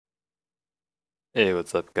Hey,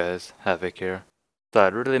 what's up guys? Havoc here. Thought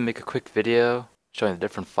I'd really make a quick video showing the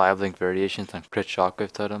different 5-link variations on crit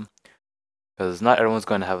Shockwave Totem, because not everyone's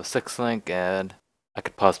going to have a 6-link, and I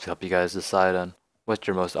could possibly help you guys decide on what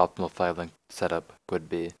your most optimal 5-link setup would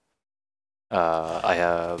be. I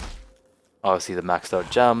have obviously the maxed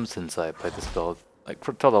out gem since I played this build like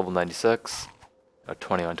for till level 96, a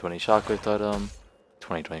 20/20 Shockwave Totem,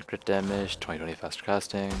 20/20 crit damage, 20/20 faster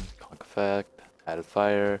casting, Conc effect, added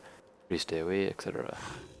fire, increased AoE, etc.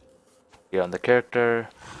 Here on the character,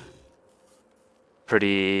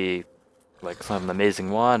 pretty like some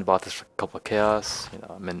amazing one. Bought this for a couple of chaos. You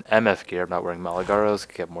know, I'm in MF gear. I'm not wearing Malagaros.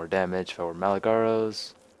 Could get more damage if I were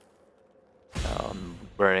Malagaros.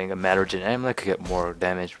 Wearing a Matter-Regen amulet could get more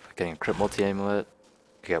damage getting a crit multi amulet.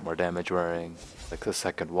 Could get more damage wearing like the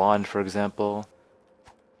second wand, for example.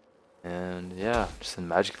 And yeah, just in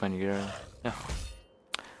magic fine gear. Yeah.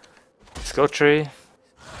 Skill tree,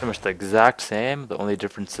 pretty much the exact same. The only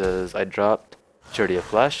difference is I dropped Charity of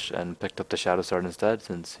Flesh and picked up the Shadow Sword instead,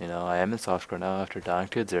 since, you know, I am in softcore now after dying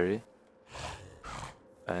to Azeri.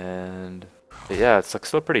 And but yeah, it's like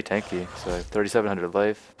still pretty tanky. So I have 3,700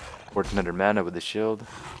 life, 1,400 mana with the shield,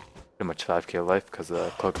 pretty much 5k life because of the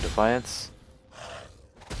Cloak of Defiance.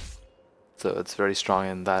 So it's very strong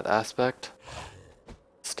in that aspect.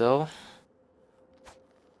 Still.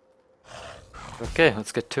 Okay,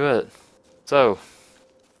 let's get to it. So,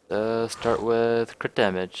 start with crit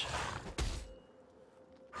damage.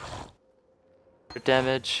 Crit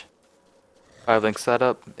damage, 5-link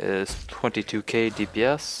setup is 22k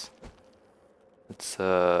DPS. It's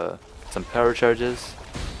some power charges.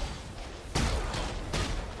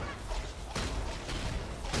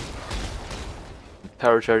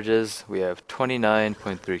 Power charges, we have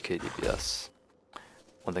 29.3k DPS.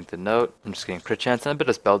 One thing to note, I'm just getting crit chance and a bit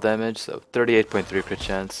of spell damage, so 38.3 crit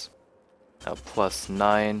chance. Now plus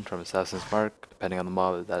 9 from Assassin's Mark, depending on the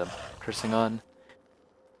mob that I'm cursing on.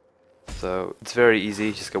 So it's very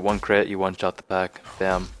easy, just get one crit, you one-shot the pack,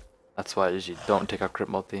 bam. That's why I usually don't take out crit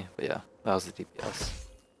multi, but yeah, that was the DPS.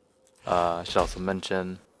 I should also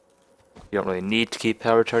mention, you don't really need to keep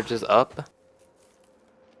power charges up,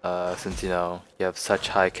 since, you know, you have such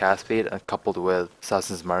high cast speed, and coupled with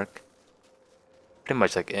Assassin's Mark, pretty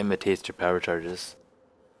much like imitates your power charges.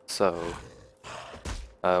 So,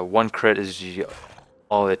 one crit is usually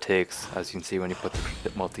all it takes, as you can see when you put the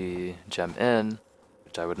crit multi-gem in,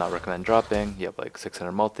 which I would not recommend dropping. You have like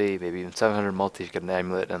 600 multi, maybe even 700 multi if you get an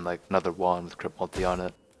amulet and like another wand with crit multi on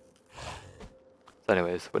it. So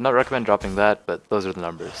anyways, would not recommend dropping that, but those are the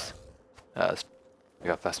numbers. We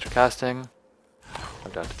got faster casting.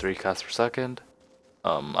 I'm down to 3 casts per second.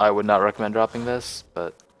 I would not recommend dropping this,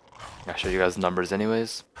 but I'll show you guys the numbers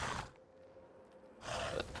anyways.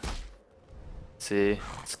 But, see,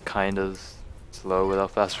 it's kind of slow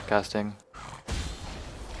without faster casting.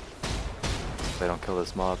 If I don't kill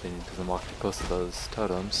this mob and he doesn't walk too close to those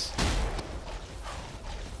totems.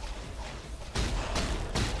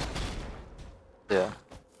 Yeah,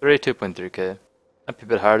 32.3k. Might be a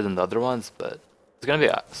bit harder than the other ones, but it's gonna be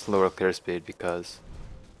a slower clear speed because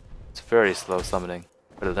it's very slow summoning.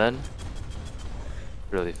 But then,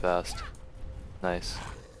 really fast. Nice.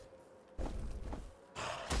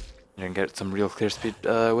 You can get some real clear speed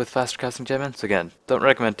with faster casting gem. So again, don't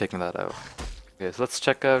recommend taking that out. Okay, so let's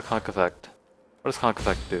check out Conc effect. What does Conc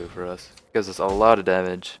effect do for us? It gives us a lot of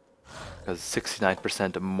damage. It does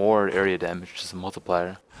 69% more area damage, which is a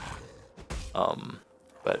multiplier.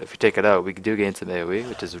 But if you take it out, we do gain some AoE,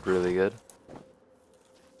 which is really good.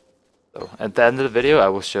 So at the end of the video, I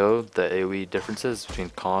will show the AoE differences between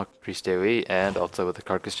Conc, Priest AoE, and also with the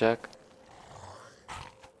Carcass Jack.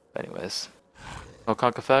 Anyways, no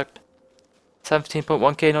Conc effect.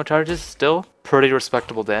 17.1k no charges, still pretty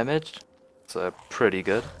respectable damage. So pretty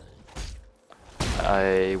good.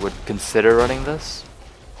 I would consider running this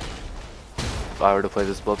if I were to play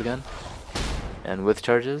this build again. And with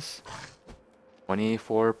charges,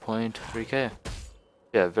 24.3k.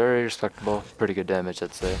 Yeah, very respectable, pretty good damage,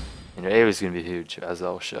 I'd say. And your AoE is going to be huge, as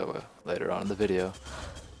I'll show later on in the video.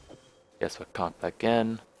 Guess what? Conc back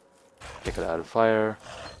in. Take it out of fire.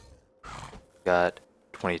 Got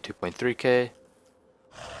 22.3k.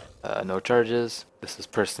 No charges. This is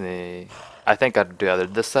personally, I think I'd do either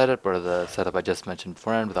this setup or the setup I just mentioned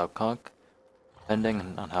beforehand without Conc,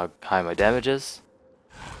 depending on how high my damage is.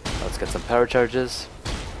 Let's get some power charges.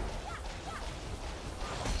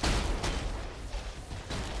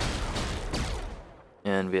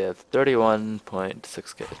 And we have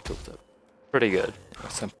 31.6k built up. Pretty good.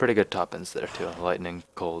 Some pretty good top ends there too. Lightning,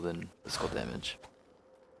 cold, and physical damage.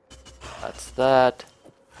 That's that.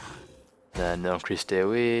 Then no increased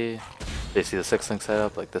AoE. Basically the 6-link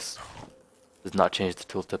setup, like this Does not change the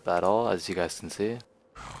tooltip at all, as you guys can see.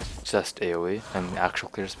 Just AoE and actual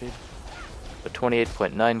clear speed. But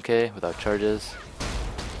 28.9k without charges.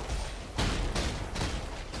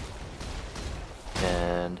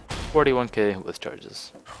 And 41k with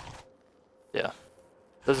charges. Yeah.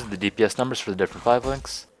 Those are the DPS numbers for the different 5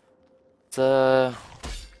 links. Let's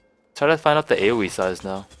try to find out the AoE size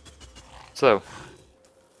now. So,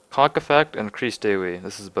 Conc effect and increased AoE.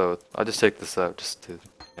 This is both. I'll just take this out just to,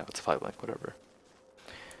 it's a 5 link, whatever.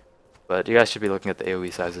 But you guys should be looking at the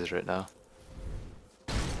AoE sizes right now.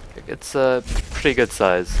 It's a pretty good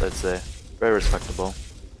size, I'd say. Very respectable.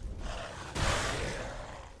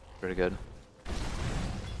 Pretty good.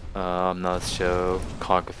 Now let's show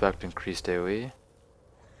Conc effect increased AoE.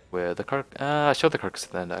 Where the I showed the carcass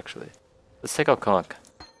at the end actually. Let's take out Conc.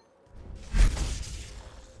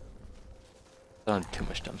 Don't too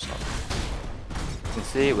much dumb stuff. You can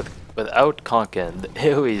see without Conc in, the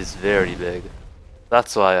AoE is very big.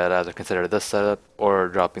 That's why I'd either consider this setup or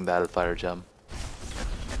dropping the added fire gem.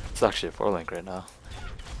 It's actually a 4 link right now.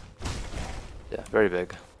 Yeah, very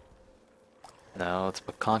big. Now let's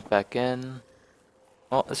put Conc back in.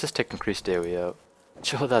 Well, let's just take increased AoE out.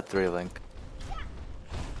 Show that 3 link.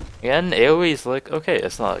 Again, AoE is like, okay,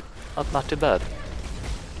 it's not too bad.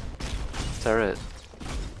 It's alright.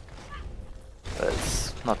 But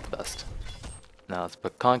it's not the best. Now let's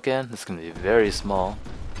put Conc in. This is going to be very small.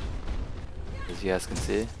 As you guys can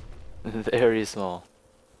see. Very small.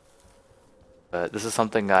 But this is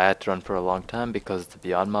something I had to run for a long time because the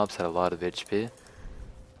Beyond mobs had a lot of HP.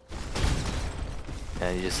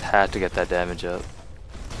 And you just had to get that damage up.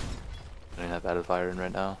 I don't have added fire in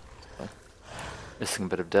right now. So. Missing a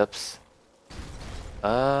bit of dips.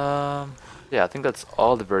 Yeah, I think that's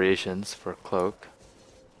all the variations for Cloak.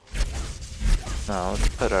 Now let's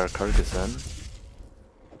put our Carcass in.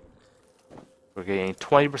 We're getting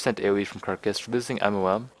 20% AoE from Carcass, we're losing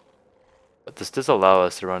MOM. But this does allow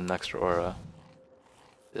us to run an extra aura.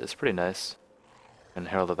 It's pretty nice. And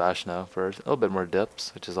Herald of Ash now for a little bit more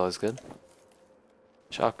dips, which is always good.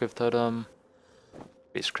 Shockwave Totem.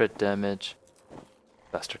 Increased crit damage.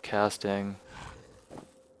 Faster casting.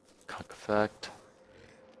 Conc effect.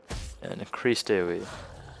 And increased AoE.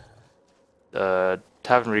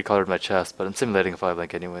 Haven't recolored my chest, but I'm simulating a 5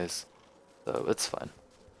 link anyways. So it's fine.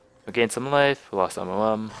 We gained some life, we lost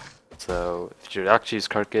MOM. So if you actually use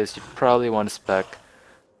Carcass, you probably want to spec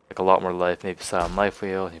like a lot more life, maybe Silent Life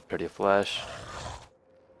Wheel, Pretty Flash.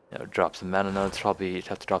 Drop some mana nodes, probably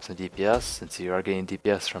have to drop some DPS since you are getting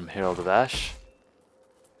DPS from Herald of Ash.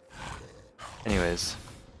 Anyways.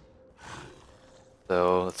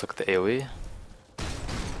 So let's look at the AoE.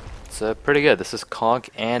 It's pretty good. This is Conc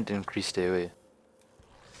and increased AoE.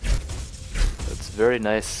 So it's very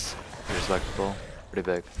nice, respectable, pretty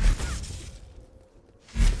big.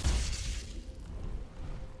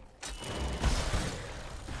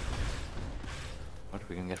 What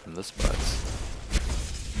we can get from this box?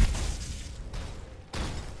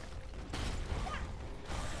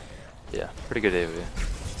 Yeah, pretty good AoE.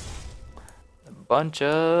 A bunch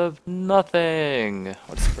of nothing!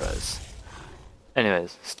 What a surprise.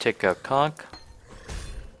 Anyways, let's check out Conc.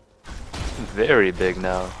 Very big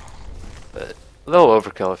now. But a little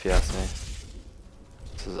overkill if you ask me.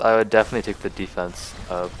 So I would definitely take the defense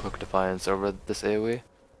of Cloak Defiance over this AoE.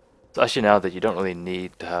 Especially now that you don't really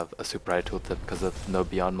need to have a super high tooltip because of no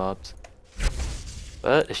Beyond mobs.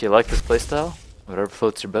 But if you like this playstyle, whatever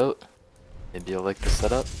floats your boat, maybe you'll like this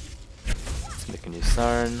setup. Let's make a new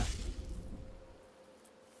Sarn.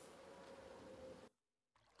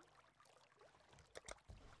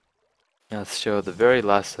 Now let's show the very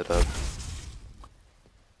last setup.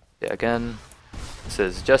 Yeah, again, this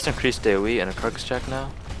is just increased AoE and a Carcass check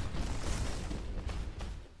now.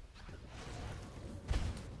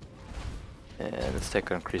 And let's take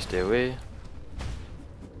our increased AoE.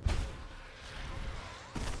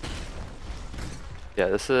 Yeah,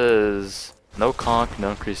 this is no Conc,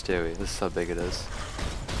 no increased AoE. This is how big it is.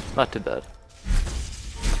 Not too bad.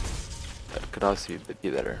 That could also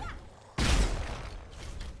be better.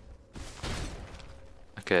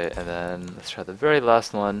 Okay, and then let's try the very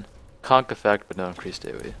last one. Conc effect, but no increased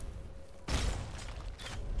AoE.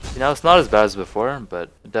 You know, it's not as bad as before, but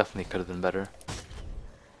it definitely could have been better.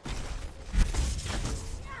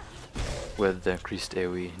 With the increased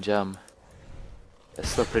AoE gem. It's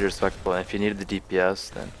still pretty respectable, and if you needed the DPS,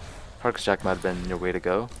 then Carcass Jack might have been your way to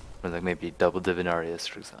go. Or like maybe double Divinarius,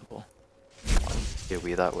 for example.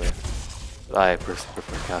 AoE that way. But I personally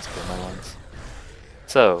prefer Casper in my ones.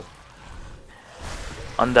 So,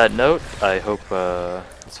 on that note, I hope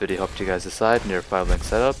this video helped you guys decide on your 5 link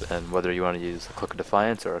setup and whether you want to use a Cloak of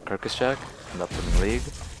Defiance or a Carcass Jack in the upcoming league.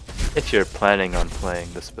 if you're planning on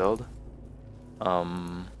playing this build.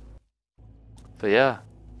 So yeah,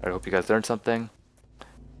 I hope you guys learned something.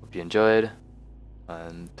 Hope you enjoyed.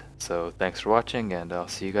 And so thanks for watching, and I'll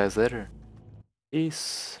see you guys later.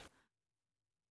 Peace.